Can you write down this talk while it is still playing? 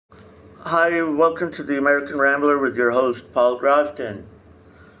Hi, welcome to the American Rambler with your host, Paul Grafton.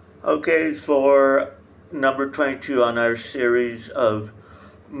 Okay, for number 22 on our series of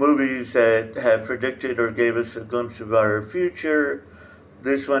movies that have predicted or gave us a glimpse of our future,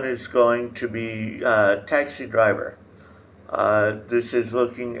 this one is going to be Taxi Driver. This is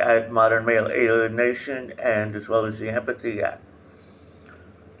looking at modern male alienation and as well as the empathy gap.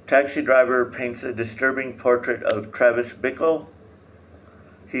 Taxi Driver paints a disturbing portrait of Travis Bickle.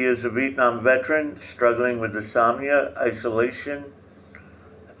 He is a Vietnam veteran struggling with insomnia, isolation,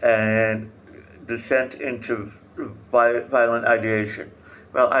 and descent into violent ideation.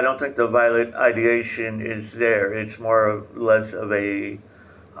 Well, I don't think the violent ideation is there. It's more or less of a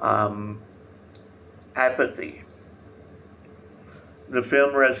apathy. The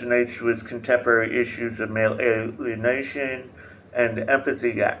film resonates with contemporary issues of male alienation and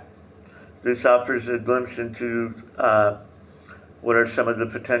empathy gap. This offers a glimpse into what are some of the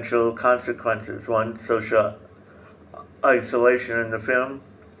potential consequences. One, social isolation in the film.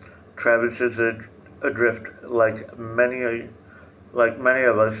 Travis is adrift like many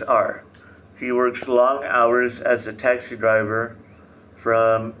of us are. He works long hours as a taxi driver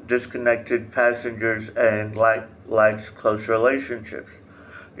from disconnected passengers and lacks close relationships.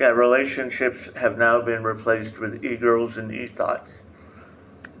 Yeah, relationships have now been replaced with e-girls and e-thoughts.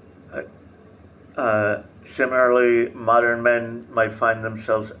 Similarly, modern men might find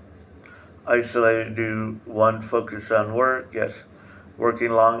themselves isolated due one focus on work. Yes, working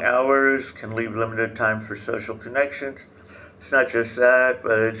long hours can leave limited time for social connections. It's not just that,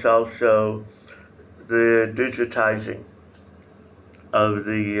 but it's also the digitizing of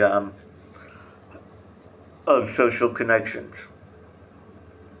the of social connections.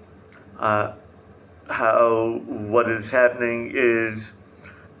 What is happening is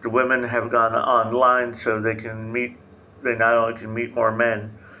the women have gone online so they not only can meet more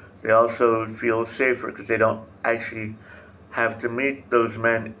men, they also feel safer because they don't actually have to meet those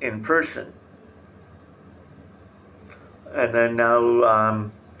men in person. And then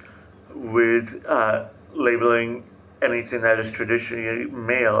now with labeling anything that is traditionally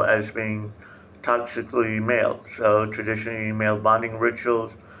male as being toxically male. So traditionally male bonding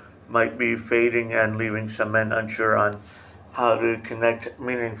rituals might be fading and leaving some men unsure on how to connect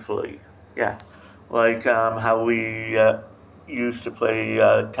meaningfully. Yeah, like how we used to play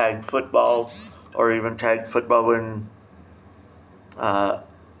tag football or even tag football in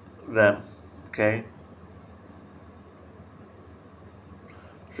them. Okay.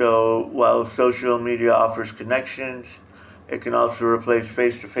 So while social media offers connections, it can also replace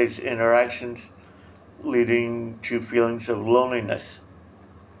face-to-face interactions, leading to feelings of loneliness.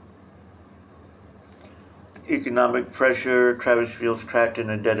 Economic pressure. Travis feels trapped in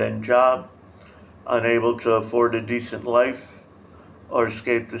a dead-end job, unable to afford a decent life or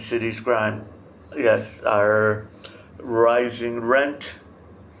escape the city's crime. Yes, our rising rent,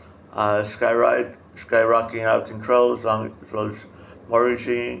 skyrocketing out of control, as well as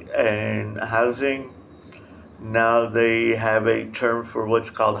mortgaging and housing. Now they have a term for what's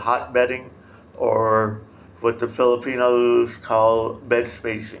called hot bedding, or what the Filipinos call bed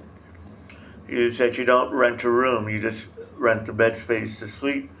spacing. Is that you don't rent a room, you just rent the bed space to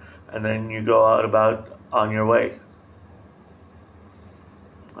sleep, and then you go out about on your way.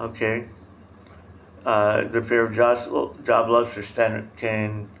 Okay. The fear of job loss or standard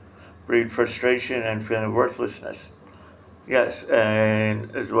can breed frustration and feeling of worthlessness. Yes,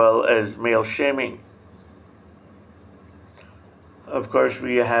 and as well as male shaming. Of course,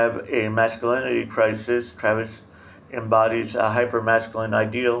 we have a masculinity crisis. Travis embodies a hyper-masculine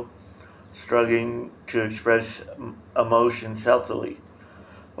ideal, struggling to express emotions healthily.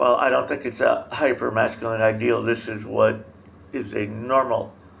 Well, I don't think it's a hyper-masculine ideal. This is what is a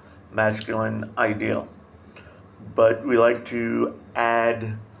normal masculine ideal. But we like to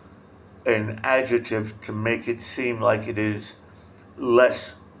add an adjective to make it seem like it is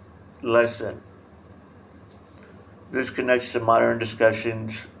less than. This connects to modern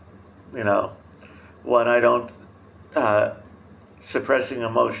discussions. One, I don't suppressing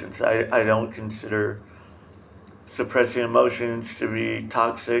emotions. I don't consider suppressing emotions to be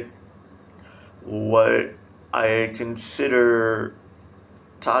toxic. What I consider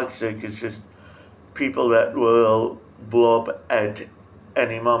toxic is just people that will blow up at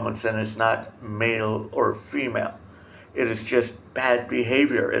any moment, and it's not male or female. It is just bad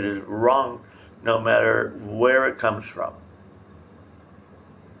behavior. It is wrong no matter where it comes from.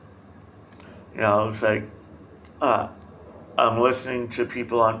 It's like I'm listening to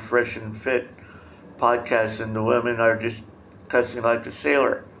people on Fresh and Fit podcasts, and the women are just cussing like a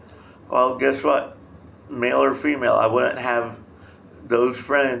sailor. Well, guess what? Male or female, I wouldn't have those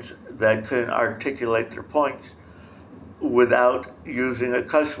friends that can articulate their points without using a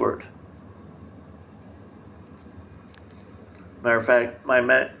cuss word. Matter of fact, my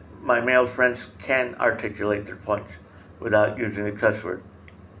male friends can articulate their points without using a cuss word.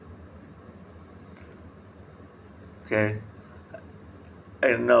 Okay?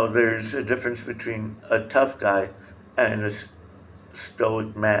 And no, there's a difference between a tough guy and a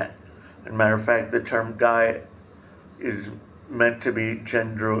stoic man. As a matter of fact, the term guy is meant to be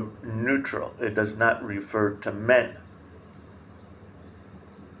gender neutral. It does not refer to men.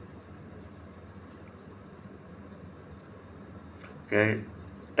 Okay?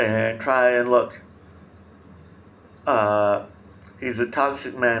 And try and look. He's a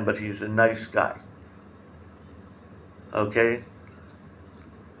toxic man, but he's a nice guy. Okay?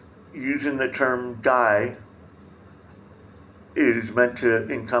 Using the term guy is meant to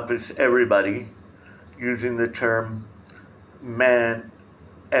encompass everybody. Using the term man,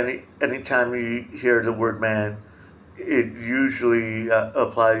 anytime you hear the word man, it usually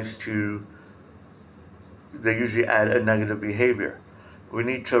applies to, they usually add a negative behavior. We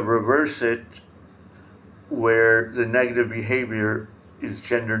need to reverse it where the negative behavior is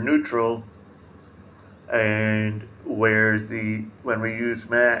gender neutral, and where when we use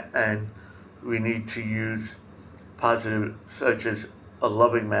man, and we need to use positive, such as a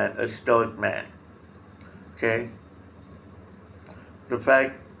loving man, a stoic man. Okay? The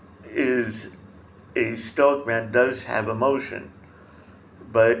fact is, a stoic man does have emotion,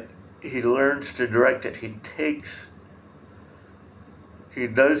 but he learns to direct it. He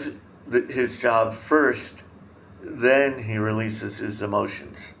does his job first, then he releases his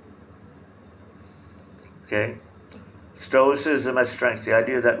emotions. Okay? Stoicism as strength, the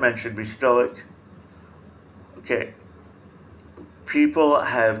idea that men should be stoic. Okay. People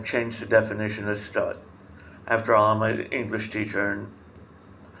have changed the definition of stoic. After all, I'm an English teacher, and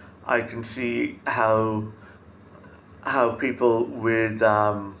I can see how people with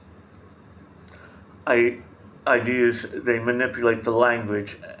ideas, they manipulate the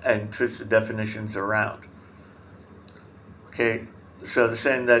language and twist the definitions around. Okay, so the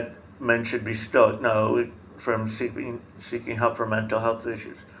saying that men should be stoic, no, from seeking help for mental health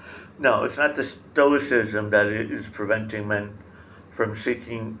issues. No, it's not the stoicism that is preventing men from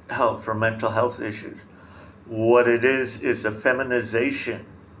seeking help for mental health issues. What it is a feminization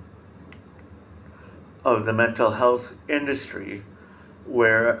of the mental health industry,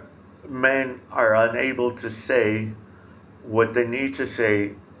 where men are unable to say what they need to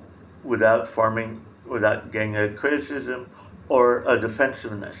say without getting a criticism or a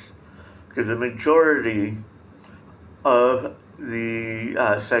defensiveness. Because the majority of the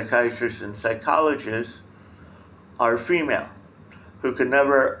psychiatrists and psychologists are female, who can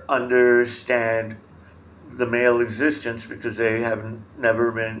never understand the male existence because they have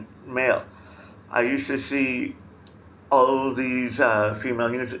never been male. I used to see all these female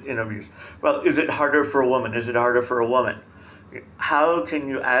news interviews. Well, is it harder for a woman? Is it harder for a woman? How can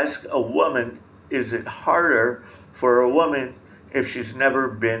you ask a woman, is it harder for a woman if she's never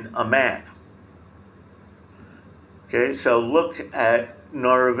been a man? Okay, so look at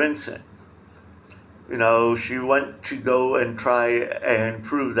Nora Vincent. You know, she went to go and try and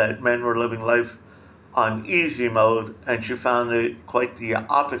prove that men were living life on easy mode, and she found it quite the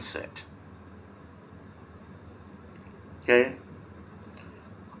opposite. Okay?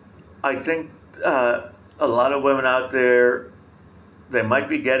 I think a lot of women out there, they might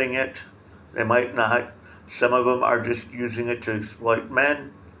be getting it, they might not. Some of them are just using it to exploit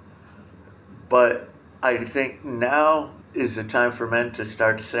men. But I think now is the time for men to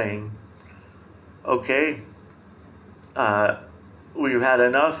start saying, okay, we've had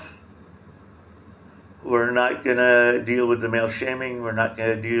enough. We're not going to deal with the male shaming. We're not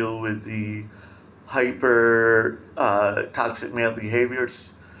going to deal with the hyper toxic male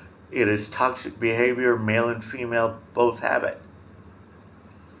behaviors. It is toxic behavior. Male and female both have it.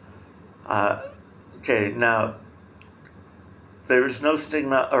 Okay, now, there is no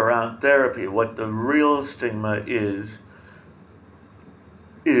stigma around therapy. What the real stigma is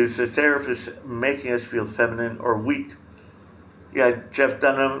the therapist making us feel feminine or weak. Yeah, Jeff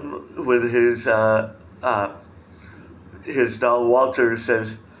Dunham with his doll Walter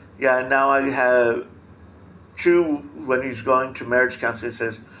says, yeah, now I have two, when he's going to marriage counseling, he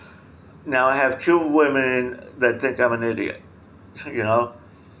says, now I have two women that think I'm an idiot. You know?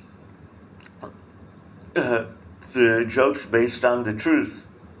 The joke's based on the truth.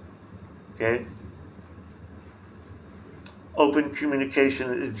 Okay? Open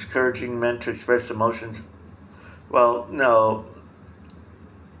communication is encouraging men to express emotions. Well, no.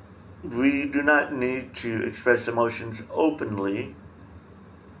 We do not need to express emotions openly.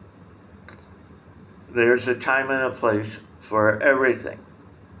 There's a time and a place for everything.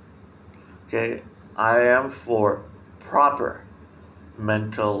 Okay? I am for proper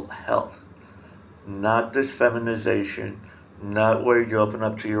mental health, not this feminization, not where you open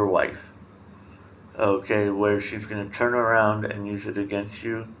up to your wife. Okay, where she's going to turn around and use it against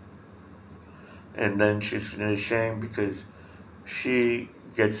you, and then she's going to shame because she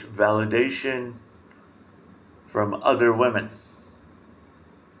gets validation from other women.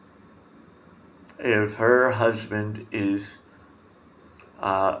 If her husband is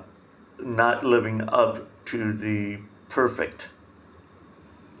not living up to the perfect,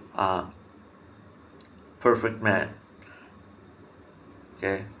 uh, perfect man.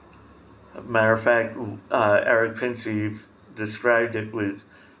 Okay. Matter of fact, Eric Pinsey described it with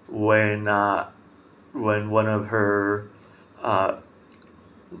when one of her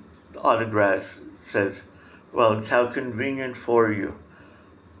autographs says, "Well, it's how convenient for you.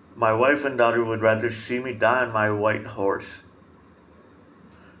 My wife and daughter would rather see me die on my white horse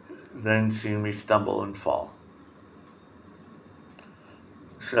than see me stumble and fall."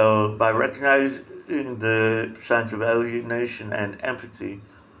 So, by recognizing the signs of alienation and empathy,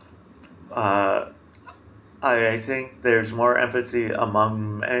 I think there's more empathy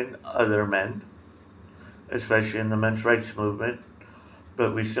among men, other men, especially in the men's rights movement,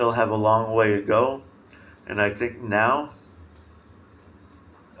 but we still have a long way to go. And I think now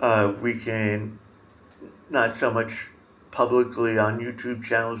we can, not so much publicly on YouTube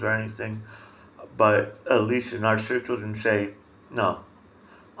channels or anything, but at least in our circles, and say, no,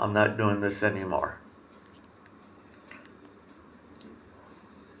 I'm not doing this anymore.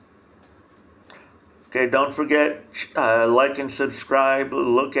 Okay, don't forget, like and subscribe.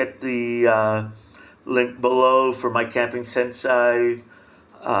 Look at the link below for my camping sensei.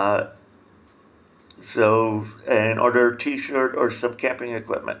 And order a t-shirt or some camping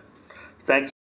equipment. Thank you.